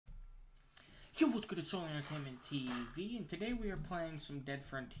Yo, what's good? It's Solely-Entertainment-Teevee, and today we are playing some Dead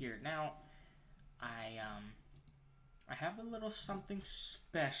Frontier. Now, I have a little something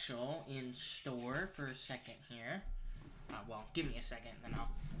special in store for a second here. Well, give me a second, then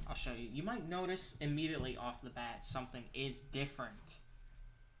I'll show you. You might notice immediately off the bat something is different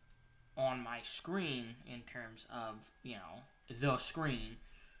on my screen in terms of, you know, the screen.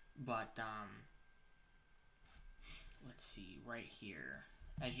 But, let's see, right here.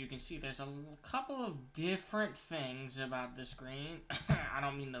 As you can see, there's a couple of different things about the screen. I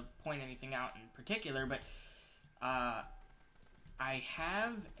don't mean to point anything out in particular, but I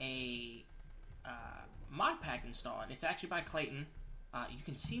have a mod pack installed. It's actually by Clayton. You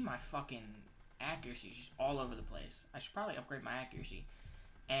can see my fucking accuracy is just all over the place. I should probably upgrade my accuracy.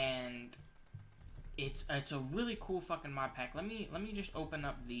 And it's a really cool fucking mod pack. Let me just open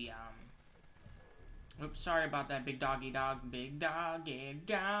up the oops, sorry about that, big doggy dog, big doggy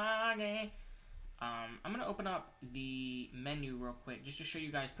doggy. I'm gonna open up the menu real quick just to show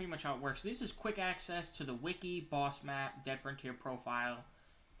you guys pretty much how it works. This is quick access to the wiki, boss map, Dead Frontier profile,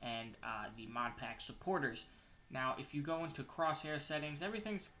 and the mod pack supporters. Now, if you go into crosshair settings,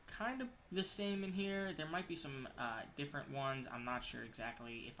 everything's kind of the same in here. There might be some different ones. I'm not sure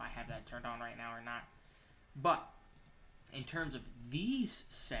exactly if I have that turned on right now or not. But in terms of these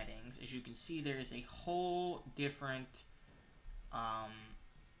settings, as you can see, there is a whole different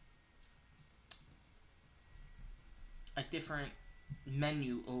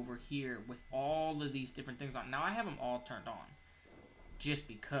menu over here with all of these different things on. Now, I have them all turned on just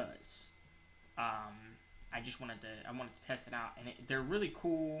because I wanted to test it out, and they're really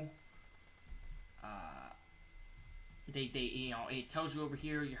cool. They you know, it tells you over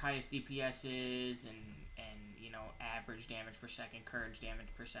here your highest DPS is and you know, average damage per second, courage damage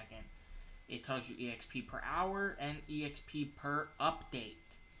per second. It tells you EXP per hour and EXP per update.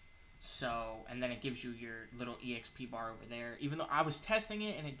 So, and then it gives you your little EXP bar over there. Even though I was testing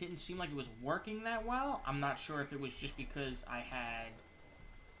it and it didn't seem like it was working that well, I'm not sure if it was just because I had,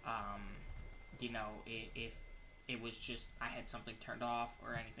 you know, if it was just I had something turned off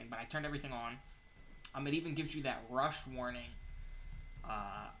or anything. But I turned everything on. It even gives you that rush warning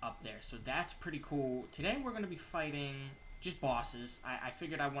up there, so that's pretty cool. Today we're going to be fighting just bosses. I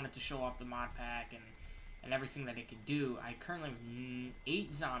figured I wanted to show off the mod pack and everything that it could do. I currently have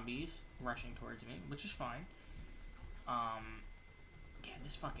 8 zombies rushing towards me, which is fine. Yeah,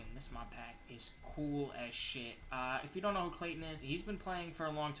 this mod pack is cool as shit. If you don't know who Clayton is, he's been playing for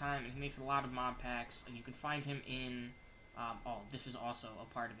a long time, and he makes a lot of mod packs, and you can find him in oh, this is also a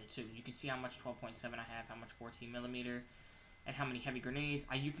part of it too. You can see how much 12.7 I have, how much 14mm, and how many heavy grenades.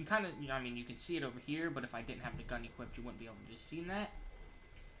 You can kind of, you know, I mean, you can see it over here, but if I didn't have the gun equipped, you wouldn't be able to see that.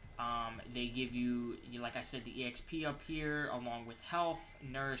 They give you, like I said, the EXP up here, along with health,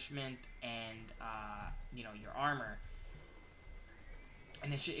 nourishment, and, you know, your armor.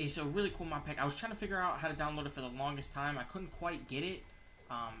 And it's a really cool mod pack. I was trying to figure out how to download it for the longest time. I couldn't quite get it.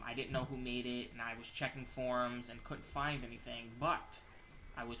 I didn't know who made it, and I was checking forums and couldn't find anything, but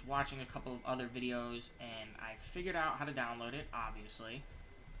I was watching a couple of other videos, and I figured out how to download it, obviously.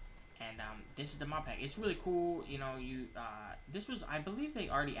 And this is the mod pack. It's really cool. You know, this was, I believe they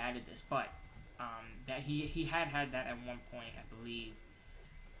already added this, but that he had that at one point, I believe.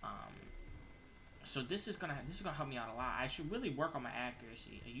 So this is gonna help me out a lot. I should really work on my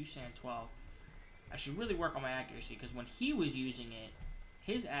accuracy. A USAN 12. I should really work on my accuracy, because when he was using it,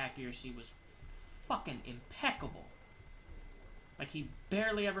 his accuracy was fucking impeccable. Like, he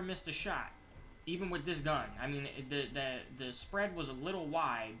barely ever missed a shot, even with this gun. I mean, the spread was a little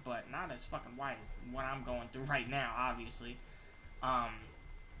wide, but not as fucking wide as what I'm going through right now, obviously. But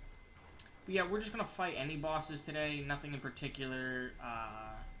yeah, we're just gonna fight any bosses today, nothing in particular.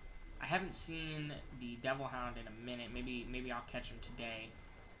 I haven't seen the Devil Hound in a minute. Maybe I'll catch him today.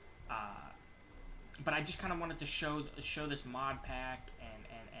 But I just kind of wanted to show this mod pack and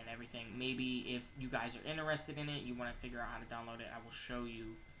everything. Maybe if you guys are interested in it, you want to figure out how to download it, I will show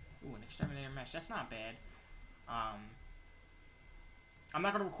you. Ooh, an exterminator mesh. That's not bad. I'm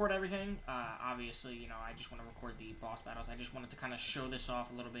not going to record everything. Obviously, you know, I just want to record the boss battles. I just wanted to kind of show this off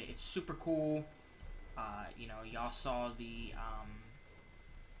a little bit. It's super cool. You know, y'all saw the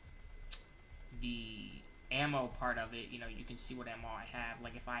ammo part of it. You know, you can see what ammo I have.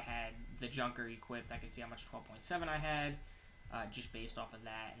 Like, if I had the Junker equipped, I can see how much 12.7 I had, just based off of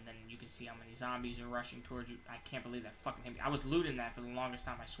that. And then you can see how many zombies are rushing towards you. I can't believe that fucking hit me. I was looting that for the longest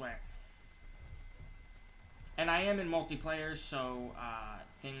time, I swear. And I am in multiplayer, so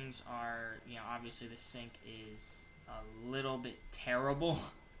things are, you know, obviously the sync is a little bit terrible.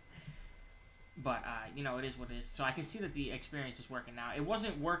 But, you know, it is what it is. So I can see that the experience is working now. It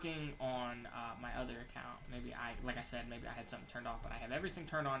wasn't working on my other account. Maybe like I said, maybe I had something turned off, but I have everything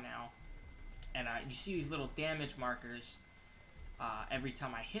turned on now. And you see these little damage markers. Every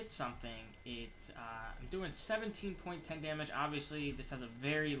time I hit something, I'm doing 17.10 damage. Obviously, this has a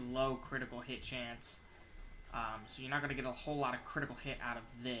very low critical hit chance. So you're not going to get a whole lot of critical hit out of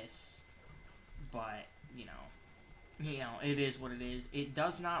this. But, you know, it is what it is. It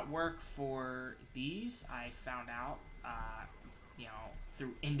does not work for these. I found out, you know,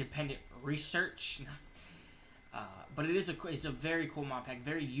 through independent research. But it's a very cool mod pack,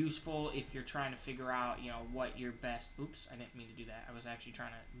 very useful if you're trying to figure out, you know, what your best. Oops, I didn't mean to do that. I was actually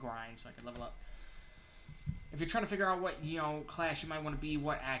trying to grind so I could level up. If you're trying to figure out what, you know, class you might want to be,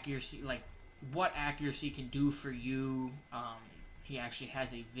 what accuracy can do for you, he actually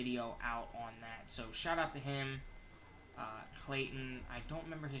has a video out on that. So shout out to him. Clayton, I don't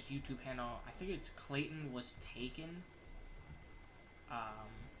remember his YouTube handle. I think it's Clayton Was Taken.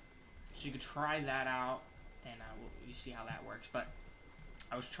 So you could try that out, and you see how that works. But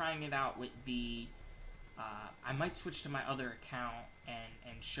I was trying it out with the. I might switch to my other account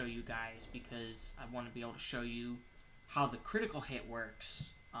and show you guys, because I want to be able to show you how the critical hit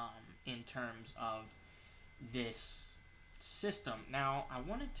works in terms of this system. Now I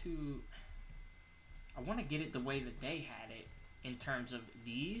want to get it the way that they had it in terms of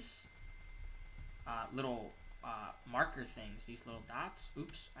these little marker things, these little dots.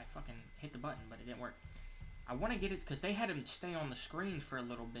 Oops, I fucking hit the button, but it didn't work. I want to get it because they had him stay on the screen for a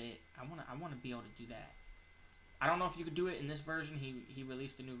little bit. I want to be able to do that. I don't know if you could do it in this version. He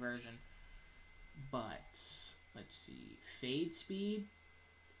released a new version, but let's see. Fade speed.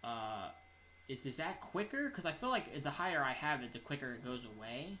 Is that quicker? Because I feel like the higher I have it, the quicker it goes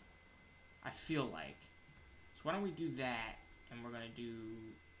away. I feel like. So why don't we do that, and we're gonna do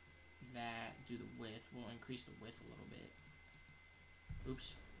that. Do the width. We'll increase the width a little bit.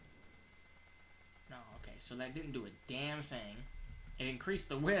 Oops. No, okay, so that didn't do a damn thing. It increased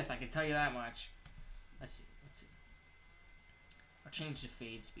the width, I can tell you that much. Let's see. I'll change the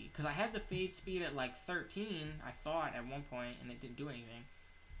fade speed, because I had the fade speed at like 13, I thought, at one point, and it didn't do anything.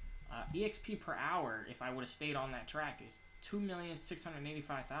 EXP per hour, if I would have stayed on that track, is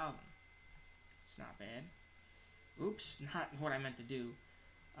 2,685,000. It's not bad. Oops, not what I meant to do.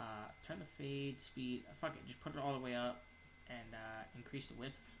 Turn the fade speed, fuck it, just put it all the way up, and increase the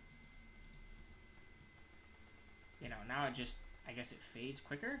width. You know, now it just, I guess it fades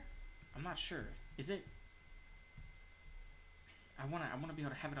quicker? I'm not sure. Is it? I wanna be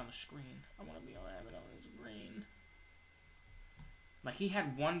able to have it on the screen. I wanna be able to have it on the screen. Like, he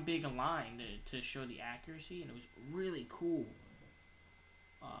had one big line to show the accuracy, and it was really cool.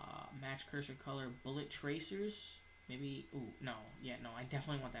 Match cursor color, bullet tracers. Maybe, ooh, no. Yeah, no, I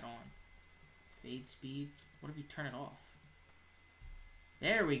definitely want that on. Fade speed. What if you turn it off?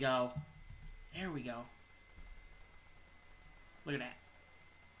 There we go. There we go. Look at that.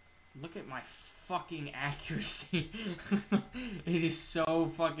 Look at my fucking accuracy. It is so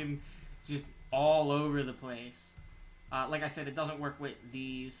fucking just all over the place. Like I said, it doesn't work with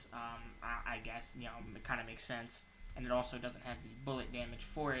these. I guess, you know, it kind of makes sense. And it also doesn't have the bullet damage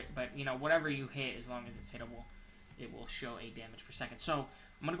for it. But, you know, whatever you hit, as long as it's hittable, it will show a damage per second. So,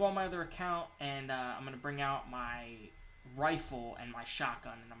 I'm going to go on my other account, and I'm going to bring out my rifle and my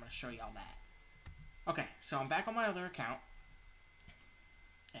shotgun, and I'm going to show y'all that. Okay, so I'm back on my other account.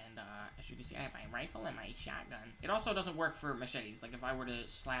 And as you can see, I have my rifle and my shotgun. It also doesn't work for machetes. Like, if I were to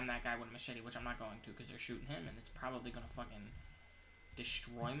slam that guy with a machete, which I'm not going to because they're shooting him, and it's probably going to fucking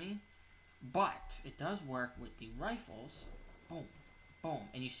destroy me. But it does work with the rifles. Boom. Boom.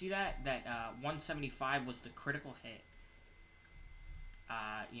 And you see that? That 175 was the critical hit.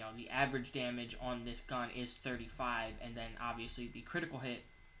 You know, the average damage on this gun is 35. And then, obviously, the critical hit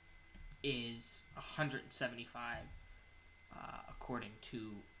is 175. According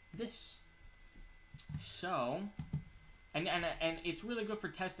to this. So, and it's really good for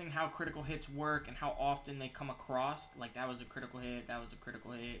testing how critical hits work and how often they come across. Like, that was a critical hit, that was a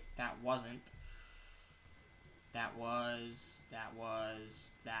critical hit, that wasn't. That was, that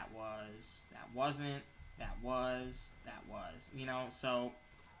was, that was, that wasn't, that was, that was. You know, so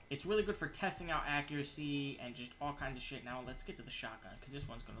it's really good for testing out accuracy and just all kinds of shit. Now, let's get to the shotgun, because this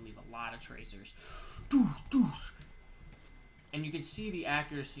one's going to leave a lot of tracers. Doosh, doosh. And you can see the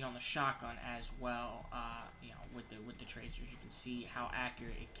accuracy on the shotgun as well, you know, with the tracers. You can see how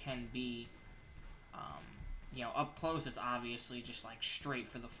accurate it can be. You know, up close, it's obviously just like straight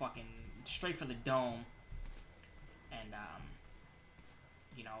for the dome. And,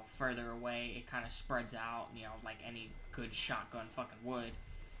 you know, further away, it kind of spreads out, you know, like any good shotgun fucking would.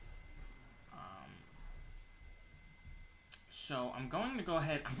 So I'm going to go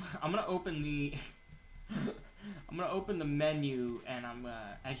ahead. I'm gonna open the. I'm gonna open the menu, and I'm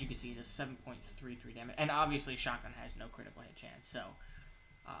as you can see, the 7.33 damage, and obviously shotgun has no critical hit chance, so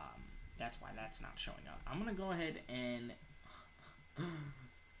that's why that's not showing up. I'm gonna go ahead and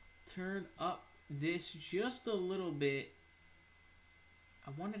turn up this just a little bit.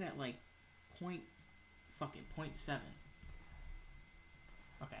 I want it at like .7.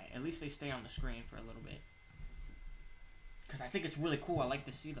 Okay, at least they stay on the screen for a little bit. Because I think it's really cool. I like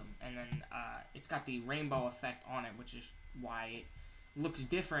to see them. And then it's got the rainbow effect on it, which is why it looks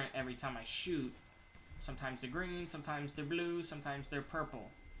different every time I shoot. Sometimes they're green, sometimes they're blue, sometimes they're purple.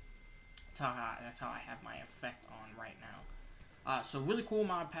 That's how I have my effect on right now. So really cool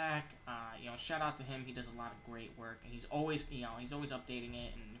mod pack. You know, shout out to him. He does a lot of great work, and he's always, you know, he's always updating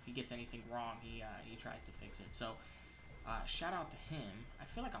it. And if he gets anything wrong, he tries to fix it. So shout out to him. I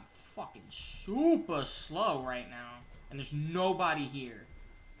feel like I'm fucking super slow right now, and there's nobody here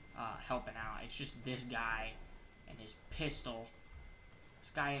helping out. It's just this guy and his pistol.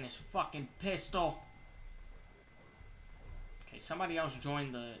 This guy and his fucking pistol. Okay, somebody else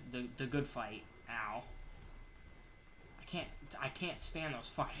joined the good fight. Ow. I can't stand those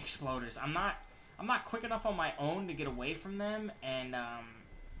fucking exploders. I'm not quick enough on my own to get away from them, and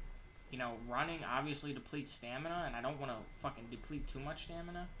you know, running obviously depletes stamina, and I don't want to fucking deplete too much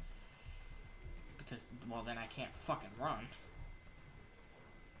stamina because, well, then I can't fucking run.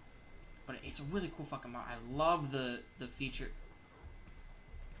 But it's a really cool fucking mod. I love the feature.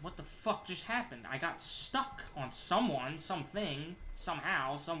 What the fuck just happened? I got stuck on someone, something,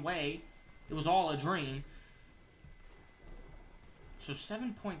 somehow, some way. It was all a dream. So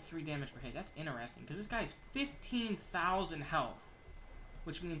 7.3 damage per hit. That's interesting, because this guy's 15,000 health.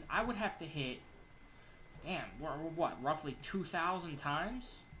 Which means I would have to hit, damn, what, roughly 2,000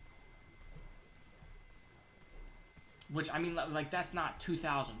 times? Which, I mean, like, that's not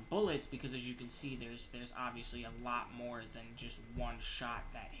 2,000 bullets, because as you can see, there's obviously a lot more than just one shot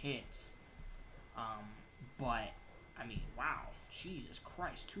that hits. But, I mean, wow, Jesus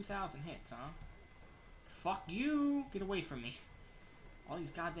Christ, 2,000 hits, huh? Fuck you! Get away from me. All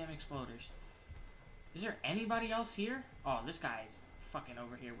these goddamn exploders. Is there anybody else here? Oh, this guy's fucking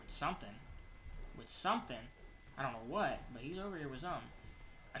over here with something. With something. I don't know what, but he's over here with something.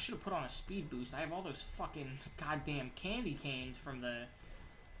 I should have put on a speed boost. I have all those fucking goddamn candy canes from the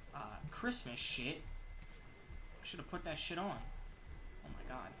Christmas shit. I should have put that shit on. Oh my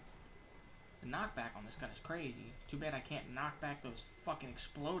god. The knockback on this gun is crazy. Too bad I can't knock back those fucking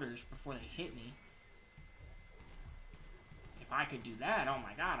exploders before they hit me. If I could do that, oh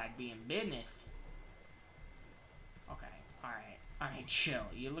my god, I'd be in business. Okay, alright. Alright, chill.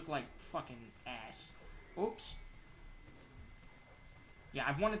 You look like fucking ass. Oops. Yeah,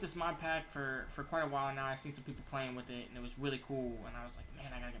 I've wanted this mod pack for quite a while now. I've seen some people playing with it, and it was really cool. And I was like,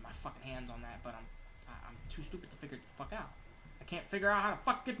 man, I gotta get my fucking hands on that. But I'm too stupid to figure it the fuck out. I can't figure out how to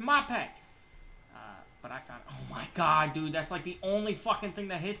fuck get the mod pack. But I found, oh my god, dude, that's like the only fucking thing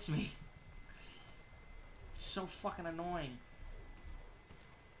that hits me. So fucking annoying.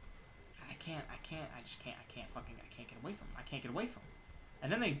 I can't get away from them. I can't get away from them.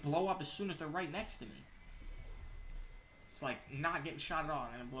 And then they blow up as soon as they're right next to me. It's like not getting shot at all,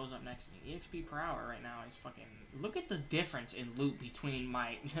 and then it blows up next to me. EXP per hour right now is fucking... Look at the difference in loot between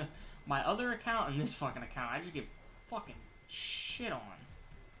my my other account and this fucking account. I just get fucking shit on.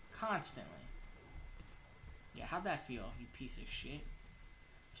 Constantly. Yeah, how'd that feel, you piece of shit?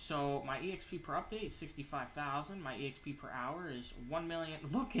 So, my EXP per update is 65,000. My EXP per hour is 1 million.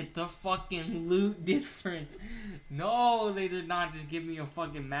 Look at the fucking loot difference. No, they did not just give me a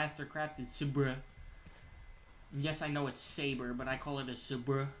fucking master crafted Sabra. Yes, I know it's Saber, but I call it a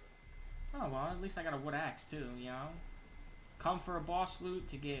Sabra. Oh, well, at least I got a wood axe, too, you know? Come for a boss loot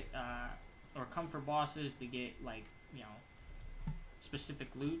to get, or come for bosses to get, like, you know, specific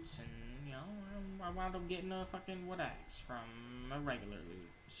loots, and, you know, I wound up getting a fucking wood axe from a regular loot.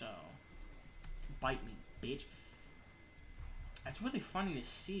 So, bite me, bitch. It's really funny to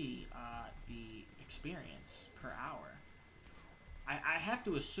see the experience per hour. I have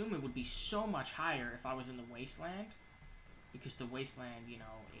to assume it would be so much higher if I was in the Wasteland, because the Wasteland, you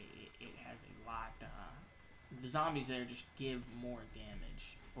know, it has a lot. The zombies there just give more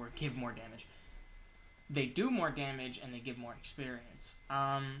damage, or give more damage. They do more damage and they give more experience.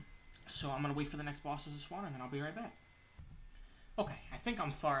 So I'm gonna wait for the next bosses to spawn, and then I'll be right back. Okay, I think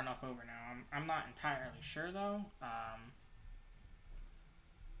I'm far enough over now. I'm not entirely sure though.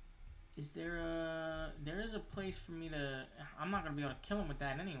 Is there is a place for me to... I'm not gonna be able to kill him with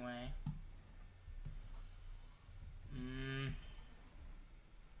that anyway.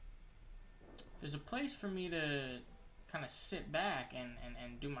 There's a place for me to kind of sit back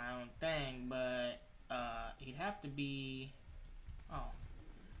and do my own thing, but he'd have to be... Oh.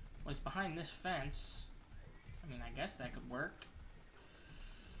 Well, he's behind this fence. I mean, I guess that could work.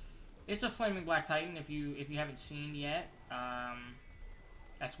 It's a Flaming Black Titan, if you haven't seen yet.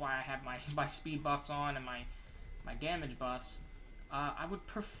 That's why I have my speed buffs on and my damage buffs. I would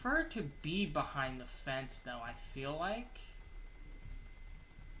prefer to be behind the fence, though, I feel like.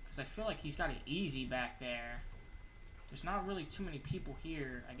 Because I feel like he's got it easy back there. There's not really too many people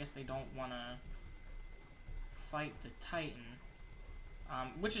here. I guess they don't want to fight the Titan.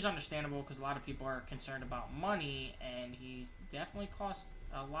 Which is understandable, because a lot of people are concerned about money, and he's definitely cost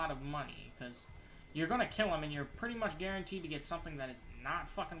a lot of money, because you're going to kill him, and you're pretty much guaranteed to get something that is not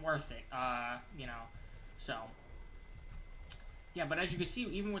fucking worth it, you know, so, yeah, but as you can see,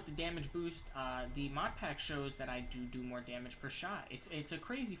 even with the damage boost, the mod pack shows that I do more damage per shot. It's a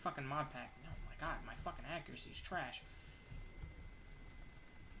crazy fucking mod pack. Oh my god, my fucking accuracy is trash.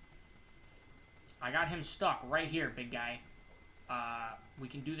 I got him stuck right here, big guy. We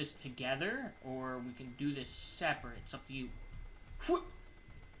can do this together, or we can do this separate. It's up to you.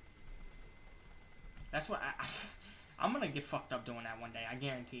 That's what I'm gonna get fucked up doing that one day. I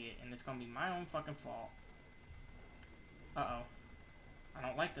guarantee it, and it's gonna be my own fucking fault. Uh-oh. I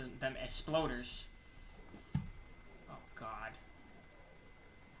don't like them exploders. Oh god.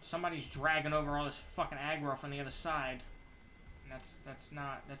 Somebody's dragging over all this fucking aggro from the other side. And that's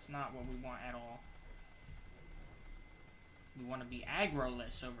not what we want at all. We want to be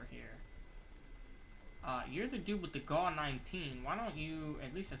aggro-less over here. You're the dude with the GAW 19. Why don't you,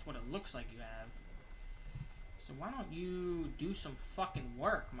 at least that's what it looks like you have. So why don't you do some fucking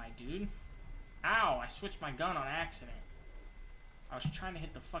work, my dude? Ow, I switched my gun on accident. I was trying to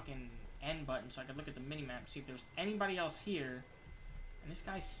hit the fucking N button so I could look at the minimap and see if there's anybody else here. And this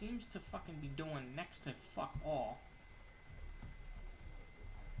guy seems to fucking be doing next to fuck all.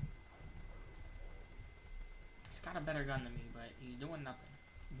 He's got a better gun than me, but he's doing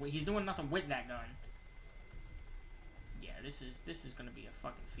nothing. He's doing nothing with that gun. Yeah, this is gonna be a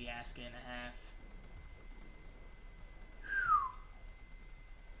fucking fiasco and a half.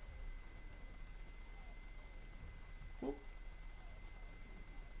 Whoop.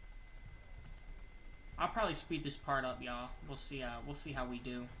 I'll probably speed this part up, y'all. We'll see how we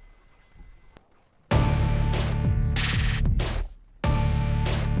do.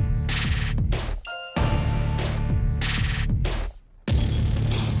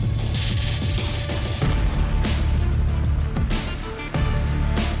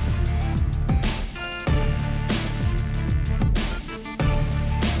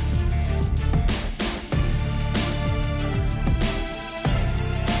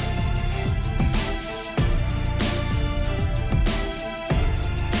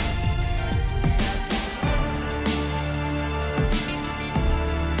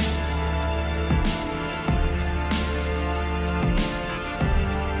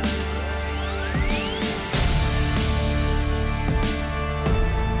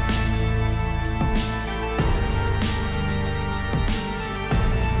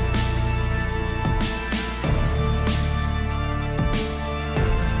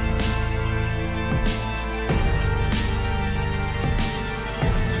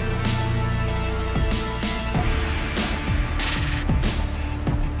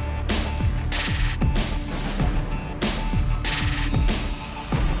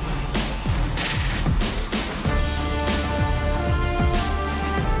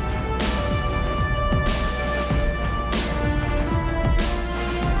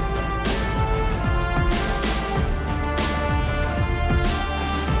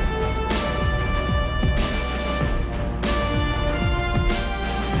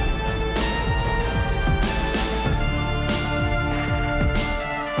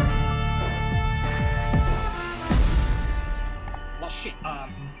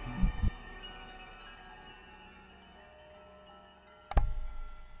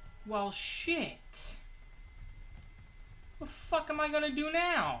 Well, shit. What the fuck am I gonna do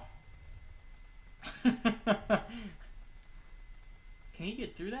now? Can he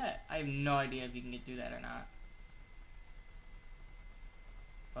get through that? I have no idea if he can get through that or not.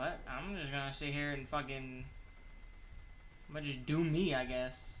 But I'm just gonna sit here and fucking... I'm gonna just do me, I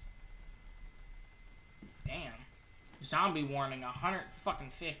guess. Damn. Zombie warming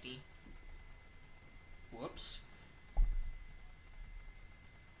 150. Whoops.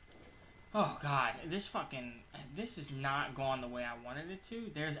 Oh god, this is not going the way I wanted it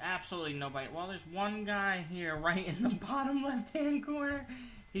to. There's absolutely nobody. Well, there's one guy here right in the bottom left-hand corner.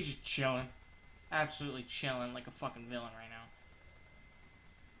 He's just chilling. Absolutely chilling like a fucking villain right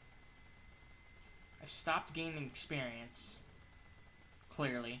I've stopped gaining experience.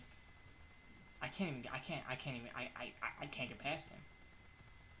 Clearly. I can't get past him.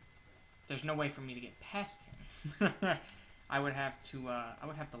 There's no way for me to get past him. I would have to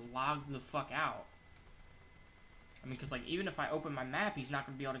log the fuck out. I mean, because, like, even if I open my map, he's not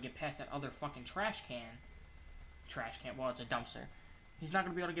going to be able to get past that other fucking trash can. Well, it's a dumpster. He's not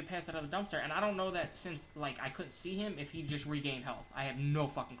going to be able to get past that other dumpster, and I don't know that since, like, I couldn't see him, if he just regained health. I have no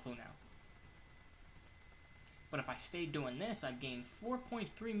fucking clue now. But if I stayed doing this, I'd gain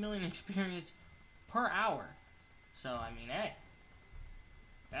 4.3 million experience per hour. So, I mean, hey.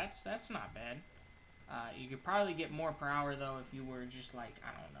 That's not bad. You could probably get more per hour, though, if you were just, like,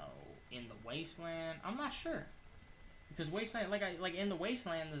 I don't know, in the Wasteland. I'm not sure. Because Wasteland, like in the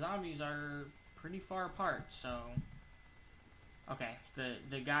Wasteland, the zombies are pretty far apart, so... Okay,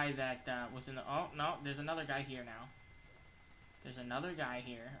 the guy that was in the... Oh, no, there's another guy here now. There's another guy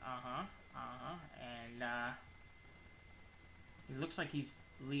here. And, it looks like he's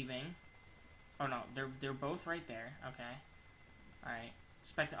leaving. Oh, no, they're both right there. Okay. Alright.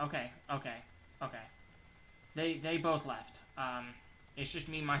 Okay. They both left. It's just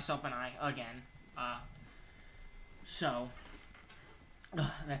me, myself, and I, again. So...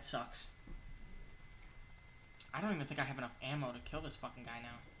 that sucks. I don't even think I have enough ammo to kill this fucking guy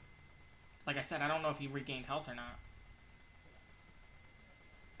now. Like I said, I don't know if he regained health or not.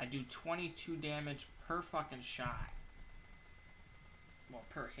 I do 22 damage per fucking shot. Well,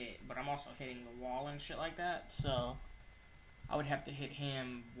 per hit. But I'm also hitting the wall and shit like that. So, I would have to hit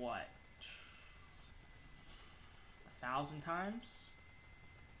him, what? 1,000 times?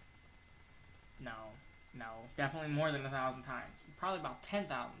 No. Definitely more than 1,000 times. Probably about 10,000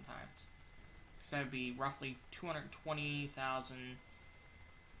 times. So that would be roughly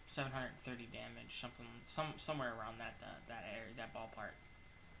 220,730 damage, somewhere around that area, that ballpark.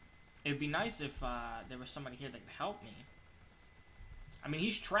 It'd be nice if there was somebody here that could help me. I mean,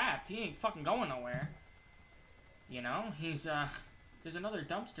 he's trapped. He ain't fucking going nowhere. You know, he's there's another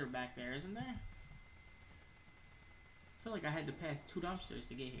dumpster back there, isn't there? I feel like I had to pass 2 dumpsters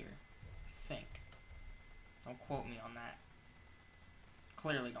to get here. I think. Don't quote me on that.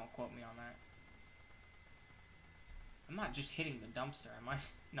 Clearly, don't quote me on that. I'm not just hitting the dumpster, am I?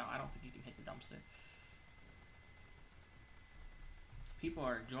 No, I don't think you can hit the dumpster. People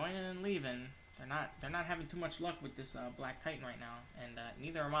are joining and leaving. They're not having too much luck with this Black Titan right now, and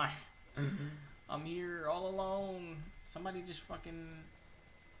neither am I. I'm here all alone. Somebody just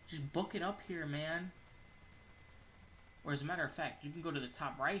book it up here, man. Or as a matter of fact, you can go to the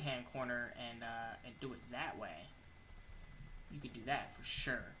top right-hand corner and do it that way. You could do that for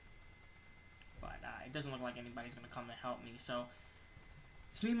sure. But it doesn't look like anybody's going to come and help me. So,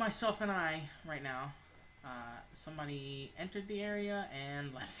 it's me, myself, and I right now. Somebody entered the area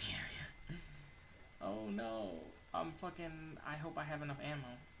and left the area. Oh no. I hope I have enough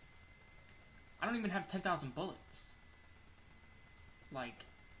ammo. I don't even have 10,000 bullets. Like,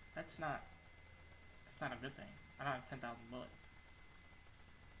 that's not a good thing. I don't have 10,000 bullets.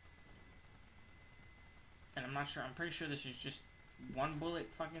 And I'm pretty sure this is just one bullet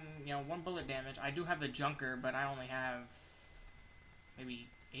one bullet damage. I do have the junker, but I only have maybe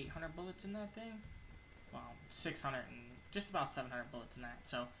 800 bullets in that thing. Well, 600 and just about 700 bullets in that.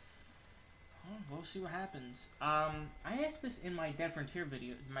 So, we'll see what happens. I asked this in my Dead Frontier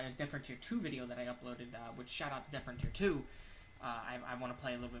video, my Dead Frontier 2 video that I uploaded, which shout out to Dead Frontier 2. I want to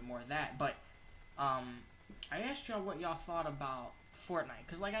play a little bit more of that, but I asked y'all what y'all thought about Fortnite,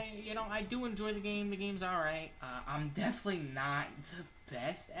 because like I do enjoy the game. The game's alright. I'm definitely not the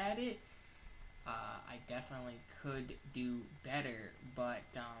best at it. I definitely could do better, but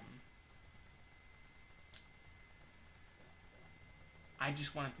I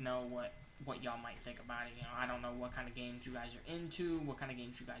just wanted to know what y'all might think about it. You know, I don't know what kind of games you guys are into, what kind of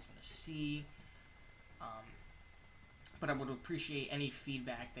games you guys want to see. But I would appreciate any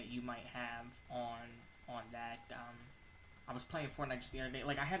feedback that you might have on that. I was playing Fortnite just the other day.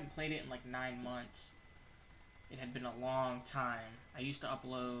 Like, I hadn't played it in like 9 months. It had been a long time. I used to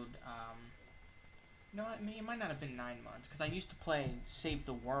upload, you know what, it might not have been 9 months, because I used to play Save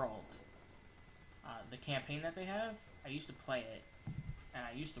the World, the campaign that they have. I used to play it, and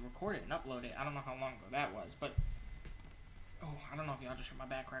I used to record it and upload it. I don't know how long ago that was, but, oh, I don't know if y'all just heard my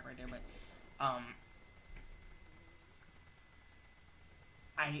back crack right there, but,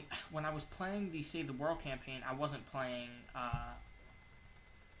 when I was playing the Save the World campaign, I wasn't playing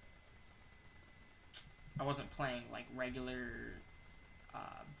like regular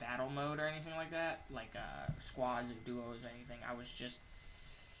battle mode or anything like that, like squads or duos or anything. I was just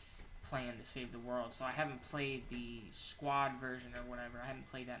playing to save the world, so I haven't played the squad version or whatever. I hadn't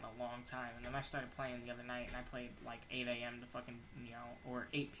played that in a long time, and then I started playing the other night, and I played like 8 a.m. to fucking, you know, or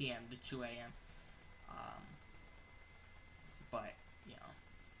 8 p.m. to 2 a.m. But, you know,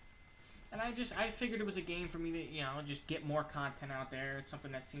 and I figured it was a game for me to, you know, just get more content out there. It's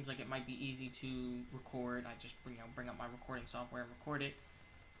something that seems like it might be easy to record. I just, you know, bring up my recording software and record it.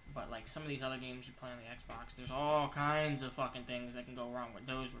 But, like, some of these other games you play on the Xbox, there's all kinds of fucking things that can go wrong with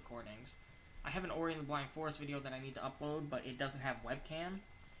those recordings. I have an Ori and the Blind Forest video that I need to upload, but it doesn't have webcam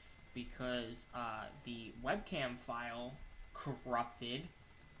because the webcam file corrupted.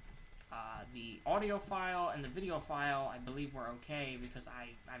 The audio file and the video file, I believe, were okay because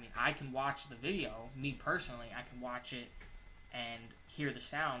I mean, I can watch the video. Me personally, I can watch it and hear the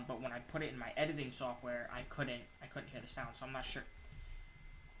sound, but when I put it in my editing software, I couldn't hear the sound, so I'm not sure.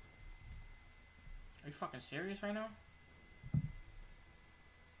 Are you fucking serious right now?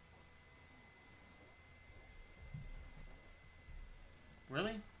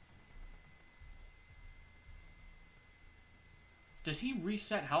 Really? Does he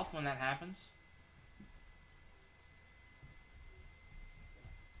reset health when that happens?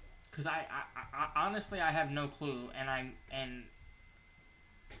 Because I honestly, I have no clue, and I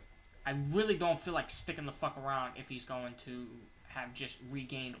really don't feel like sticking the fuck around if he's going to have just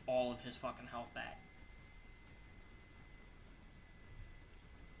regained all of his fucking health back.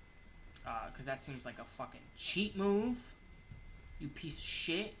 Because that seems like a fucking cheat move. You piece of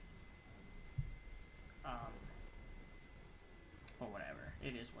shit. But whatever.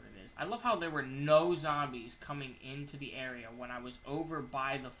 It is what it is. I love how there were no zombies coming into the area when I was over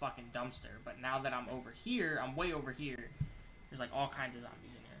by the fucking dumpster. But now that I'm over here, I'm way over here, there's like all kinds of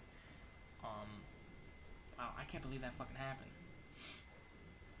zombies in here. Wow, I can't believe that fucking happened.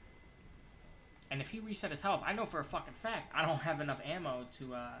 And if he reset his health, I know for a fucking fact I don't have enough ammo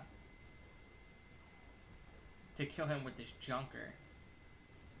to kill him with this junker.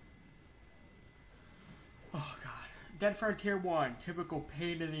 Oh god. Dead Frontier 1, typical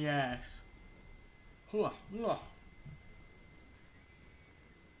pain in the ass.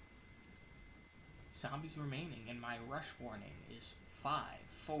 Zombies remaining, and my rush warning is 5,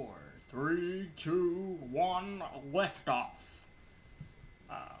 4, 3, 2, 1, left off.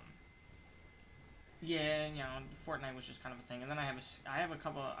 Yeah, you know, Fortnite was just kind of a thing, and then I have a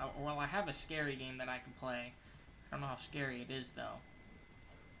couple of, well, I have a scary game that I can play. I don't know how scary it is though.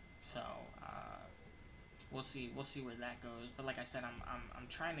 So, we'll see where that goes. But like I said, I'm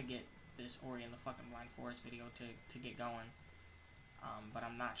trying to get this Ori and the fucking Blind Forest video to get going. But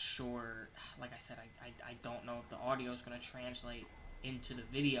I'm not sure. Like I said, I don't know if the audio is going to translate into the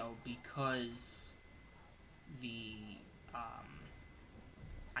video because the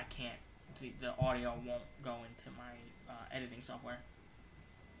I can't. The audio won't go into my editing software.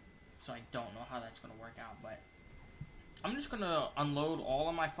 So I don't know how that's going to work out, but I'm just going to unload all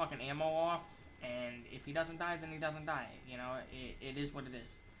of my fucking ammo off, and if he doesn't die, then he doesn't die. You know, it is what it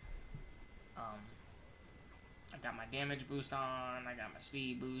is. I got my damage boost on, I got my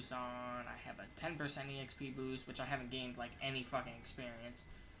speed boost on, I have a 10% EXP boost, which I haven't gained, like, any fucking experience.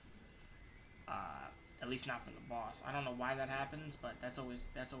 At least not from the boss. I don't know why that happens, but that's always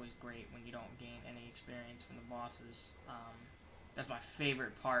great when you don't gain any experience from the bosses. That's my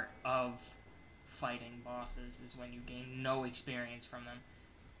favorite part of fighting bosses, is when you gain no experience from them.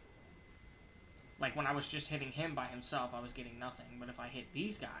 Like, when I was just hitting him by himself, I was getting nothing. But if I hit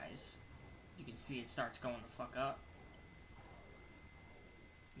these guys, you can see it starts going the fuck up.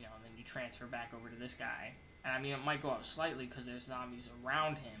 You know, and then you transfer back over to this guy. And I mean, it might go up slightly because there's zombies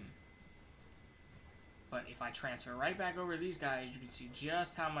around him. But if I transfer right back over to these guys, you can see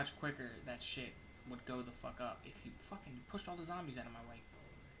just how much quicker that shit would go the fuck up if you fucking pushed all the zombies out of my way.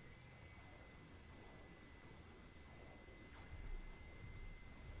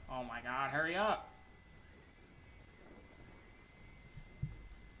 Oh my god, hurry up!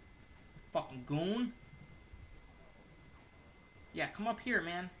 Fucking goon. Yeah, come up here,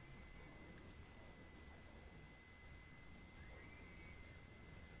 man.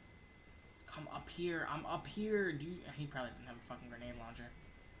 Come up here. I'm up here. He probably didn't have a fucking grenade launcher.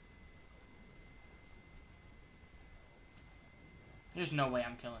 There's no way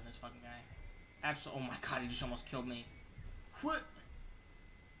I'm killing this fucking guy. Absolutely. Oh my god, he just almost killed me. What?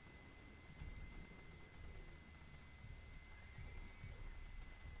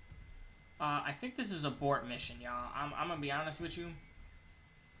 I think this is abort mission, y'all. I'm gonna be honest with you.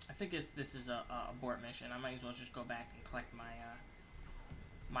 I think this is a abort mission. I might as well just go back and collect my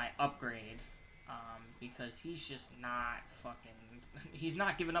my upgrade, because he's just not fucking. He's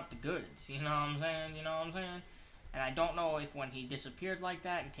not giving up the goods. You know what I'm saying? You know what I'm saying? And I don't know if when he disappeared like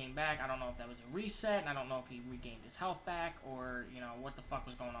that and came back, I don't know if that was a reset, and I don't know if he regained his health back, or, you know, what the fuck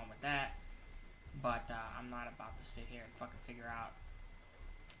was going on with that. But I'm not about to sit here and fucking figure out.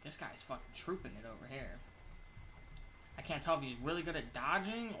 This guy's fucking trooping it over here. I can't tell if he's really good at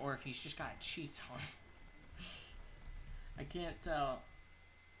dodging, or if he's just got cheats on. I can't tell.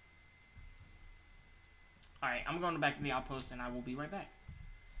 Alright, I'm going back to the outpost, and I will be right back.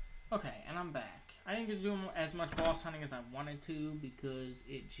 Okay, and I'm back. I didn't get to do as much boss hunting as I wanted to, because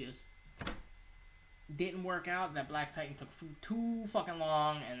it just didn't work out. That Black Titan took too fucking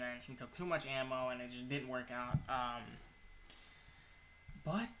long, and then he took too much ammo, and it just didn't work out.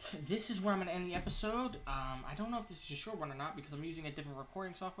 But this is where I'm going to end the episode. I don't know if this is a short one or not, because I'm using a different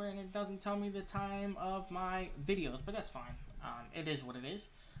recording software, and it doesn't tell me the time of my videos, but that's fine. It is what it is.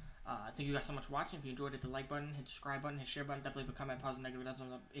 Thank you guys so much for watching. If you enjoyed it, hit the like button, hit the subscribe button, hit the share button. Definitely leave a comment, positive, negative.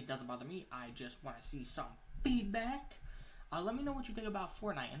 It doesn't bother me. I just want to see some feedback. Let me know what you think about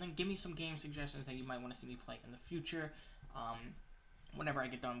Fortnite, and then give me some game suggestions that you might want to see me play in the future. Whenever I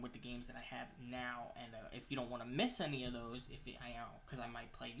get done with the games that I have now, and if you don't want to miss any of those, because I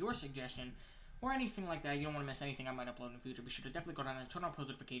might play your suggestion or anything like that, you don't want to miss anything I might upload in the future, be sure to definitely go down and turn on post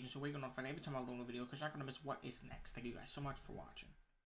notifications so we get notified every time I upload a video, because you're not going to miss what is next. Thank you guys so much for watching.